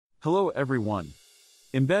Hello everyone.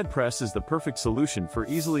 EmbedPress is the perfect solution for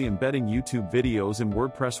easily embedding YouTube videos in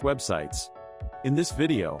WordPress websites. In this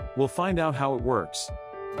video, we'll find out how it works.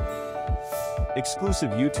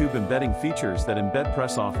 Exclusive YouTube embedding features that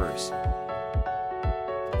EmbedPress offers.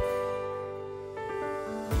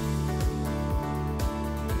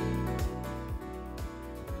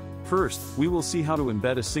 First, we will see how to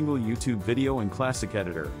embed a single YouTube video in Classic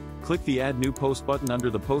Editor. Click the Add New Post button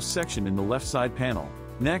under the Post section in the left side panel.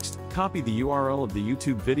 Next, copy the URL of the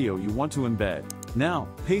YouTube video you want to embed. Now,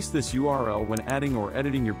 paste this URL when adding or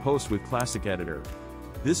editing your post with Classic Editor.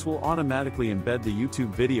 This will automatically embed the YouTube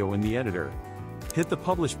video in the editor. Hit the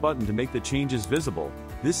Publish button to make the changes visible.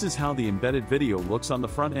 This is how the embedded video looks on the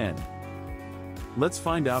front end. Let's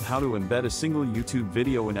find out how to embed a single YouTube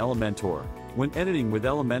video in Elementor. When editing with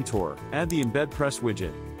Elementor, add the EmbedPress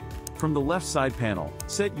widget. From the left side panel,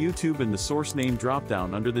 set YouTube in the source name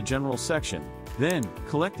dropdown under the General section. Then,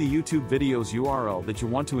 collect the YouTube video's URL that you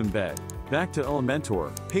want to embed. Back to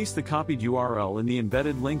Elementor, paste the copied URL in the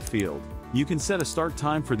embedded link field. You can set a start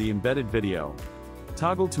time for the embedded video.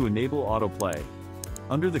 Toggle to enable autoplay.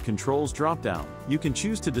 Under the Controls dropdown, you can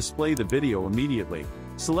choose to display the video immediately.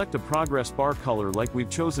 Select a progress bar color like we've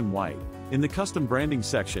chosen white. In the Custom Branding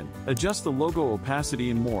section, adjust the logo opacity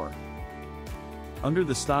and more. Under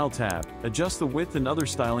the Style tab, adjust the width and other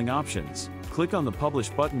styling options. Click on the Publish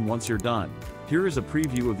button once you're done. Here is a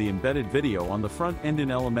preview of the embedded video on the front end in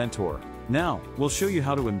Elementor. Now, we'll show you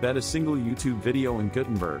how to embed a single YouTube video in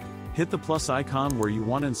Gutenberg. Hit the plus icon where you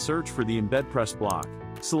want and search for the EmbedPress block.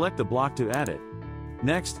 Select the block to add it.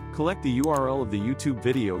 Next, collect the URL of the YouTube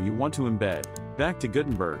video you want to embed. Back to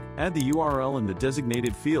Gutenberg, add the URL in the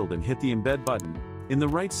designated field and hit the Embed button. In the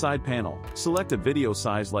right side panel, select a video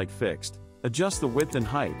size like fixed. Adjust the width and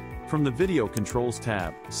height. From the Video Controls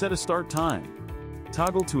tab, set a start time.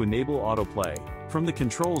 Toggle to enable autoplay. From the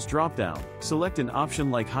Controls dropdown, select an option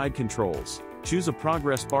like Hide Controls. Choose a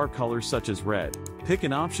progress bar color such as red. Pick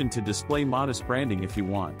an option to display modest branding if you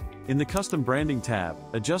want. In the Custom Branding tab,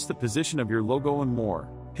 adjust the position of your logo and more.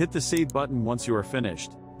 Hit the Save button once you are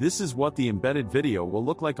finished. This is what the embedded video will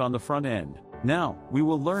look like on the front end. Now, we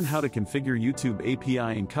will learn how to configure YouTube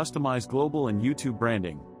API and customize global and YouTube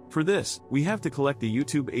branding. For this, we have to collect the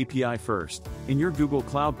YouTube API first. In your Google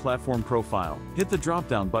Cloud Platform profile, hit the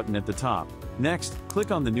drop-down button at the top. Next,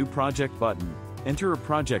 click on the New Project button. Enter a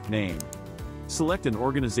project name. Select an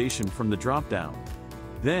organization from the drop-down.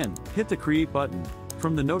 Then, hit the Create button.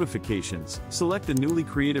 From the notifications, select the newly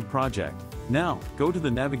created project. Now, go to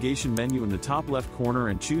the navigation menu in the top left corner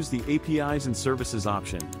and choose the APIs and Services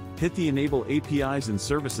option. Hit the Enable APIs and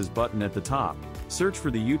Services button at the top. Search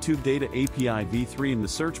for the YouTube Data API v3 in the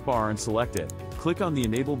search bar and select it. Click on the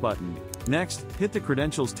Enable button. Next, hit the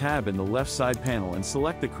Credentials tab in the left side panel and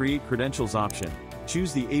select the Create Credentials option.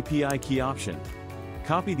 Choose the API key option.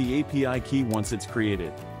 Copy the API key once it's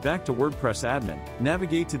created. Back to WordPress admin,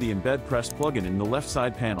 navigate to the EmbedPress plugin in the left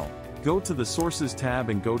side panel. Go to the Sources tab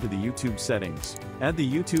and go to the YouTube settings. Add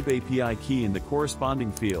the YouTube API key in the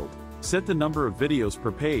corresponding field. Set the number of videos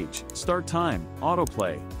per page, start time,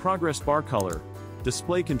 autoplay, progress bar color,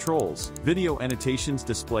 display controls, video annotations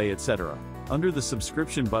display, etc. Under the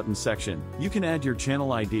Subscription button section, you can add your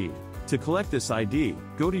channel ID. To collect this ID,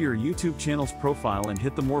 go to your YouTube channel's profile and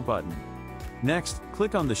hit the More button. Next,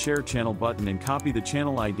 click on the Share Channel button and copy the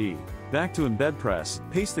channel ID. Back to EmbedPress,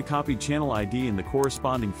 paste the copied channel ID in the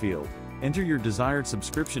corresponding field. Enter your desired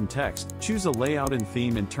subscription text, choose a layout and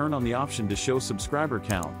theme and turn on the option to show subscriber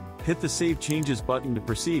count. Hit the Save Changes button to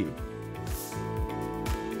proceed.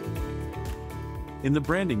 In the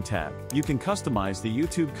Branding tab, you can customize the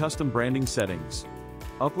YouTube custom branding settings.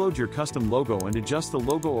 Upload your custom logo and adjust the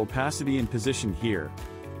logo opacity and position here.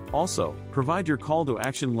 Also, provide your call to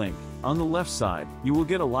action link. On the left side, you will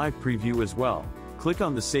get a live preview as well. Click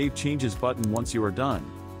on the Save Changes button once you are done.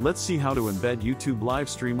 Let's see how to embed YouTube live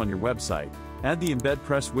stream on your website. Add the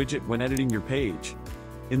EmbedPress widget when editing your page.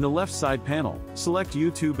 In the left side panel, select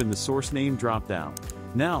YouTube in the source name dropdown.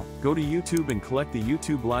 Now, go to YouTube and collect the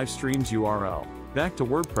YouTube live stream's URL. Back to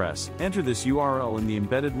WordPress, enter this URL in the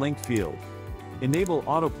embedded link field. Enable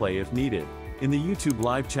autoplay if needed. In the YouTube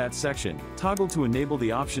live chat section, toggle to enable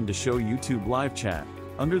the option to show YouTube live chat.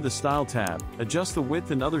 Under the Style tab, adjust the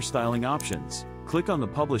width and other styling options. Click on the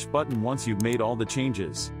Publish button once you've made all the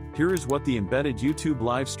changes. Here is what the embedded YouTube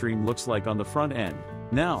live stream looks like on the front end.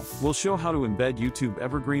 Now, we'll show how to embed YouTube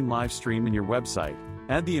Evergreen live stream in your website.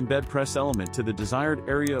 Add the EmbedPress element to the desired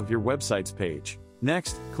area of your website's page.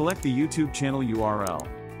 Next, collect the YouTube channel URL.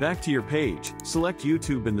 Back to your page, select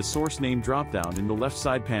YouTube in the source name dropdown in the left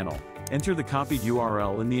side panel. Enter the copied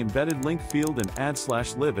URL in the embedded link field and add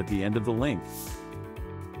 /live at the end of the link.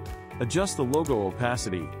 Adjust the logo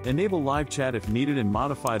opacity, enable live chat if needed, and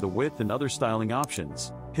modify the width and other styling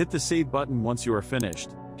options. Hit the Save button once you are finished.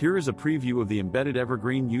 Here is a preview of the embedded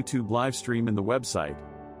evergreen YouTube live stream in the website.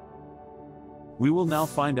 We will now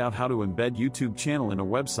find out how to embed YouTube channel in a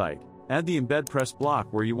website. Add the EmbedPress block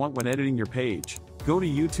where you want when editing your page. Go to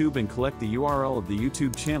YouTube and collect the URL of the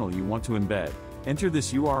YouTube channel you want to embed. Enter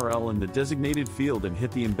this URL in the designated field and hit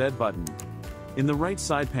the Embed button. In the right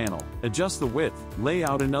side panel, adjust the width,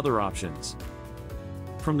 layout and other options.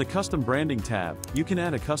 From the Custom Branding tab, you can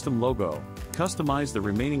add a custom logo, customize the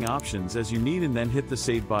remaining options as you need, and then hit the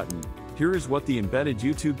Save button. Here is what the embedded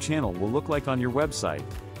YouTube channel will look like on your website.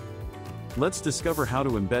 Let's discover how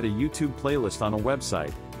to embed a YouTube playlist on a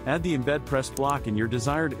website. Add the EmbedPress block in your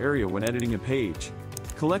desired area when editing a page.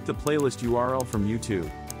 Collect the playlist URL from YouTube.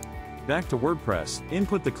 Back to WordPress,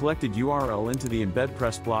 input the collected URL into the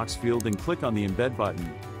EmbedPress blocks field and click on the Embed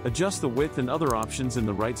button. Adjust the width and other options in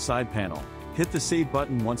the right side panel. Hit the Save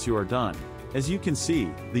button once you are done. As you can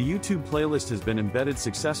see, the YouTube playlist has been embedded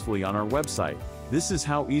successfully on our website. This is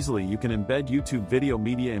how easily you can embed YouTube video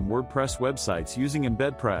media in WordPress websites using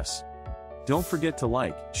EmbedPress. Don't forget to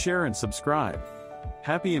like, share and subscribe.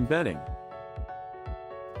 Happy embedding!